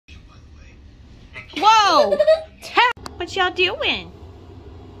Whoa! What y'all doing?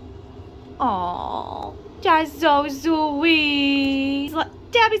 Aw, that's so sweet.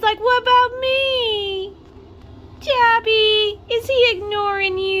 Tabby's like, what about me? Tabby, is he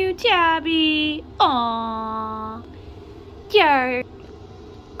ignoring you, Tabby? Aww. Yeah.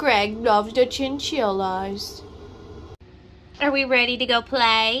 Greg loves the chinchillas. Are we ready to go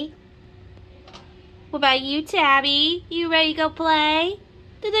play? What about you, Tabby? You ready to go play?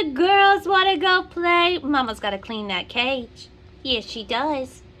 Do the girls want to go play? Mama's got to clean that cage. Yes, she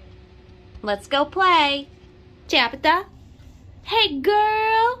does. Let's go play. Tabitha? Hey,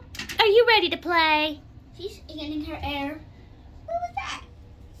 girl. Are you ready to play? She's getting her air. What was that?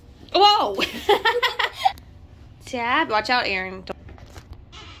 Whoa! Tab, watch out, Aaron.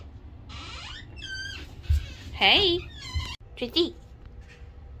 Hey. Trixie.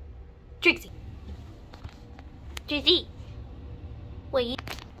 Trixie. Trixie. Wait.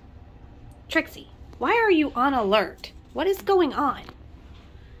 Trixie, why are you on alert? What is going on?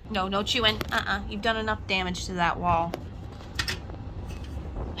 No, no chewing. You've done enough damage to that wall.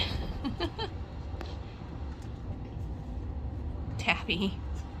 Tabby.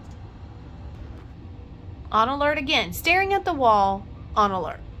 On alert again. Staring at the wall. On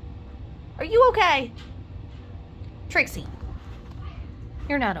alert. Are you okay? Trixie.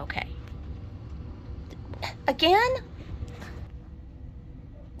 You're not okay. Again?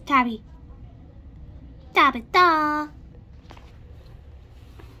 Tabby. Tabitha.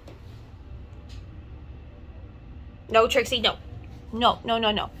 No, Trixie, no. No, no,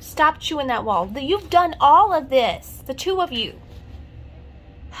 no, no. Stop chewing that wall. You've done all of this. The two of you.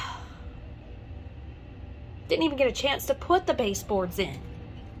 Didn't even get a chance to put the baseboards in.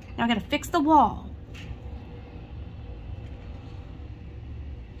 Now I gotta fix the wall.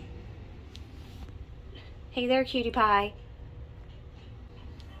 Hey there, cutie pie.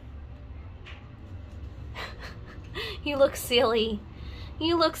 You look silly.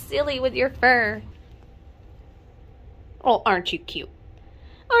 You look silly with your fur. Oh, aren't you cute?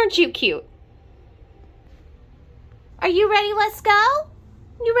 Aren't you cute? Are you ready? Let's go?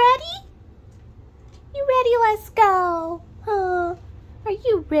 You ready? You ready? Let's go. Huh? Are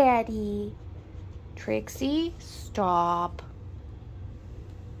you ready? Trixie, stop.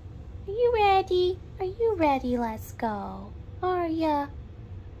 Are you ready? Are you ready? Let's go. Are ya?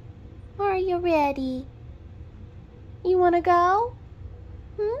 Are you ready? You want to go?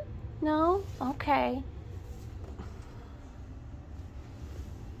 No? Okay.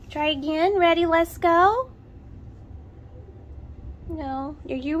 Try again. Ready? Let's go. No.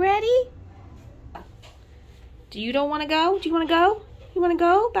 Are you ready? Do you don't want to go? Do you want to go? You want to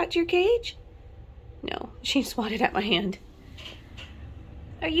go back to your cage? No. She swatted at my hand.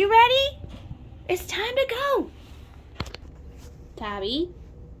 Are you ready? It's time to go. Tabby,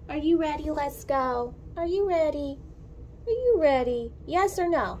 are you ready? Let's go. Are you ready? Are you ready? Yes or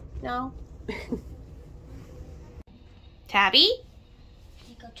no? No? Tabby?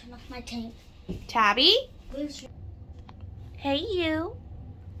 I go turn off my tape. Tabby? Where's your... Hey, you.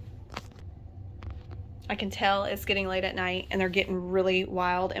 I can tell it's getting late at night and they're getting really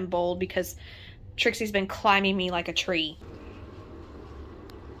wild and bold because Trixie's been climbing me like a tree.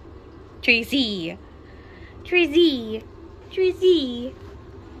 Trixie. Trixie. Trixie.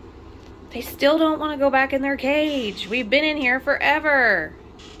 They still don't want to go back in their cage. We've been in here forever.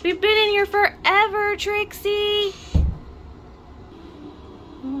 We've been in here forever, Trixie.